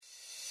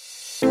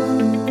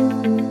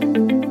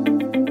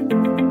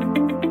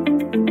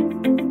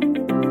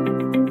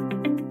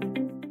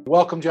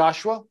welcome,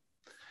 Joshua.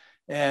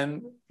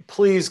 And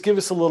please give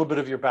us a little bit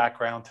of your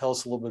background. Tell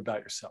us a little bit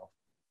about yourself.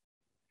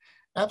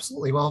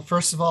 Absolutely. Well,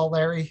 first of all,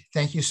 Larry,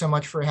 thank you so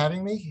much for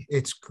having me.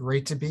 It's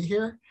great to be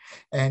here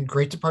and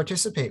great to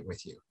participate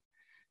with you.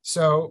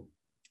 So,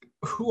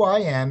 who I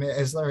am,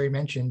 as Larry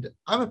mentioned,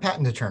 I'm a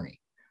patent attorney.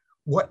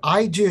 What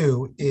I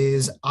do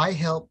is I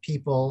help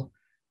people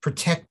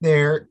protect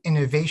their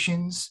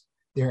innovations,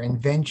 their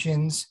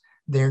inventions,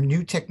 their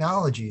new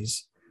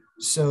technologies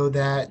so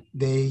that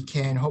they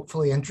can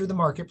hopefully enter the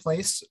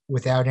marketplace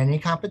without any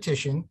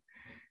competition.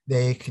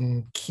 They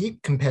can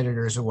keep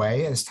competitors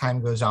away as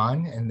time goes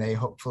on, and they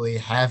hopefully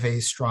have a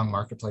strong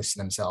marketplace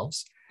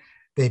themselves.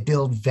 They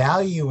build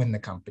value in the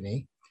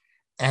company,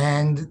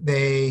 and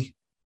they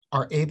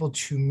are able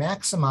to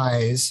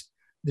maximize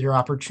their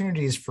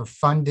opportunities for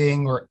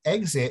funding or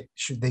exit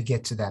should they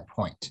get to that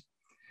point.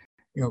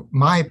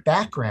 My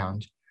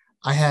background,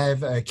 I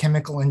have a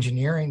chemical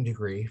engineering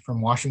degree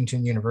from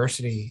Washington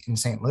University in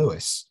St.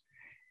 Louis,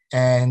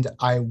 and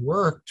I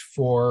worked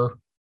for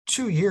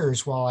 2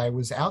 years while I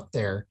was out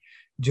there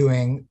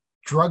doing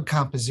drug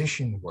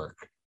composition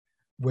work,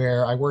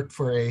 where I worked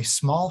for a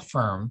small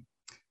firm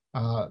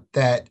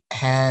that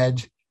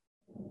had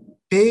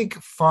big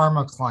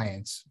pharma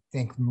clients,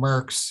 think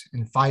Merck's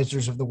and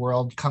Pfizer's of the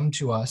world, come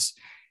to us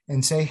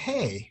and say,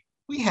 hey,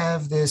 we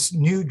have this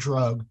new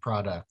drug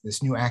product,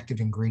 this new active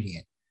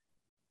ingredient.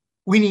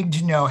 We need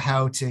to know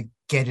how to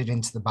get it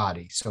into the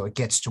body so it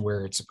gets to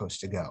where it's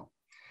supposed to go.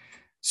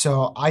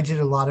 So I did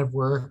a lot of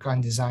work on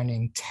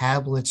designing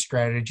tablet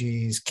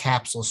strategies,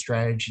 capsule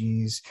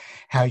strategies,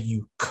 how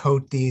you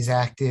coat these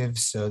actives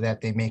so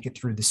that they make it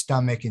through the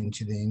stomach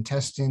into the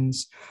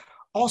intestines,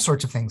 all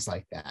sorts of things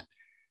like that.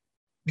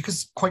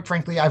 Because quite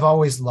frankly, I've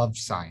always loved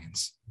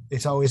science.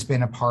 It's always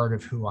been a part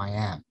of who I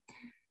am.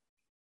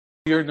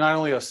 You're not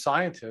only a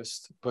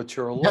scientist, but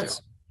you're a lawyer.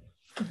 Yes,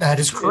 that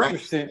is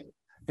correct.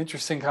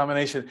 Interesting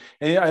combination.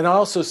 And I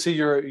also see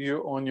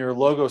you on your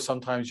logo.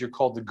 Sometimes you're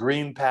called the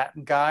Green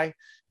Patent Guy.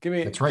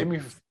 That's right.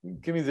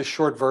 Give me the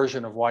short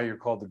version of why you're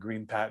called the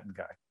Green Patent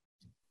Guy.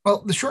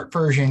 Well, the short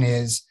version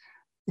is,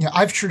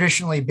 I've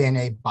traditionally been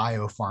a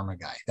biopharma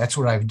guy. That's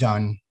what I've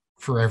done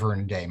forever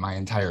and a day, my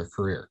entire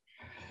career.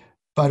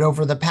 But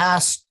over the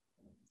past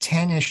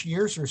 10-ish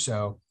years or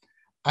so,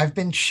 I've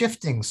been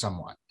shifting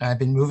somewhat. I've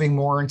been moving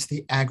more into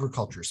the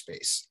agriculture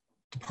space.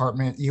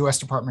 U.S.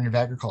 Department of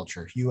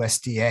Agriculture,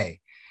 USDA,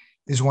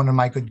 is one of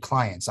my good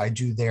clients. I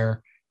do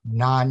their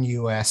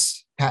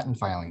non-U.S. patent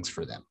filings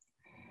for them.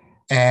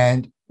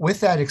 And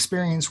with that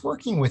experience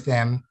working with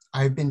them,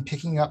 I've been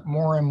picking up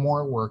more and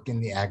more work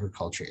in the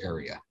agriculture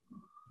area.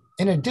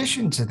 In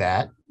addition to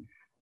that,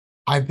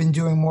 I've been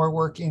doing more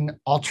work in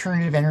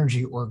alternative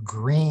energy or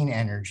green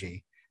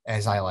energy,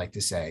 as I like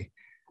to say,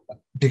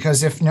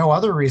 because if no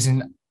other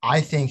reason, I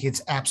think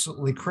it's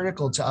absolutely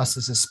critical to us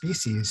as a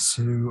species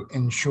to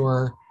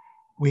ensure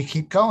we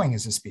keep going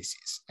as a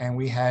species and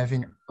we have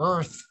an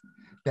earth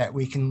that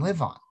we can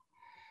live on.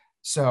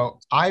 So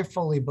I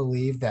fully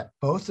believe that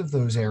both of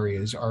those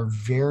areas are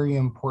very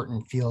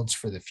important fields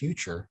for the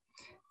future,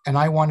 and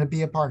I want to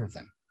be a part of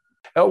them.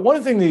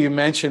 One thing that you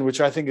mentioned,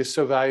 which I think is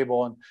so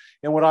valuable,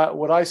 and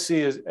what I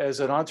see as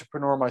an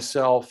entrepreneur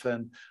myself,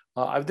 and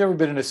I've never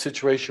been in a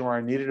situation where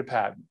I needed a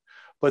patent,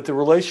 but the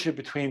relationship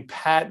between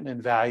patent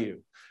and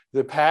value,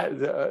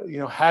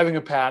 having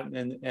a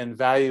patent and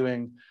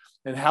valuing,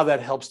 and how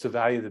that helps to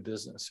value the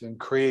business and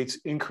creates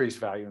increased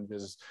value in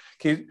business.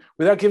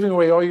 Without giving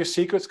away all your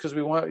secrets, because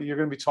you're going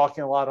to be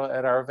talking a lot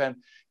at our event,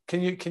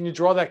 can you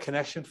draw that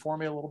connection for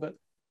me a little bit?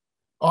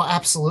 Oh,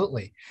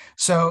 absolutely.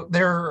 So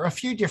there are a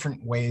few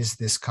different ways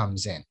this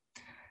comes in.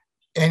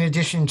 In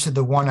addition to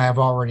the one I've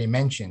already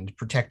mentioned,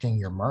 protecting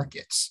your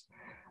markets,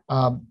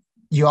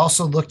 you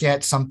also look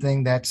at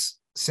something that's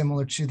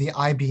similar to the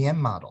IBM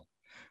model,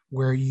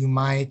 where you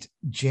might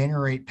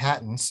generate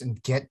patents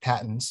and get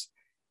patents,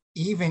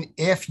 even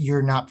if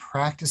you're not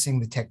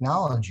practicing the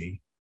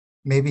technology,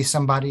 maybe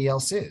somebody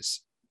else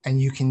is. And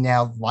you can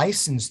now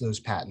license those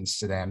patents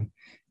to them,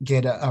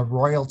 get a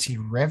royalty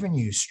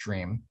revenue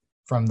stream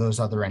from those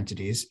other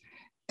entities,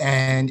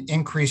 and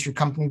increase your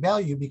company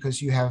value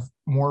because you have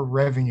more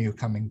revenue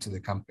coming to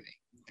the company.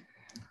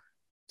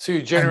 So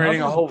you're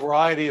generating a whole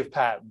variety of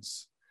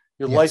patents.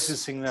 You're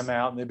licensing them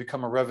out, and they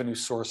become a revenue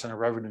source and a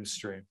revenue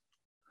stream.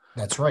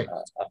 That's right.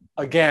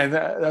 Again,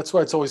 that's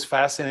why it's always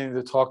fascinating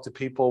to talk to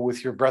people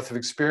with your breadth of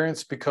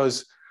experience,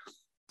 because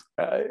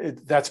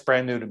that's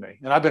brand new to me.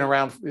 And I've been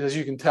around, as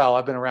you can tell,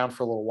 I've been around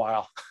for a little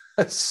while.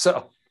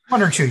 So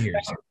 1 or 2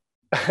 years.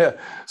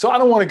 So I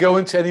don't want to go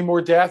into any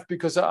more depth,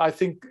 because I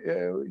think,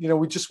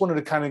 we just wanted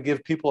to kind of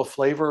give people a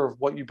flavor of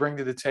what you bring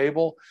to the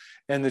table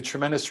and the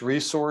tremendous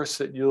resource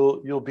that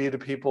you'll be to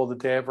people the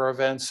day of our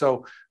event.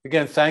 So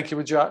again, thank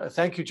you,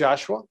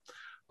 Joshua.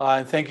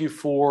 And thank you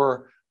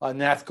for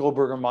Nath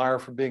Goldberger Meyer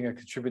for being a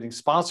contributing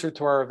sponsor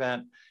to our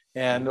event.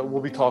 And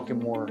we'll be talking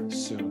more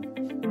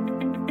soon.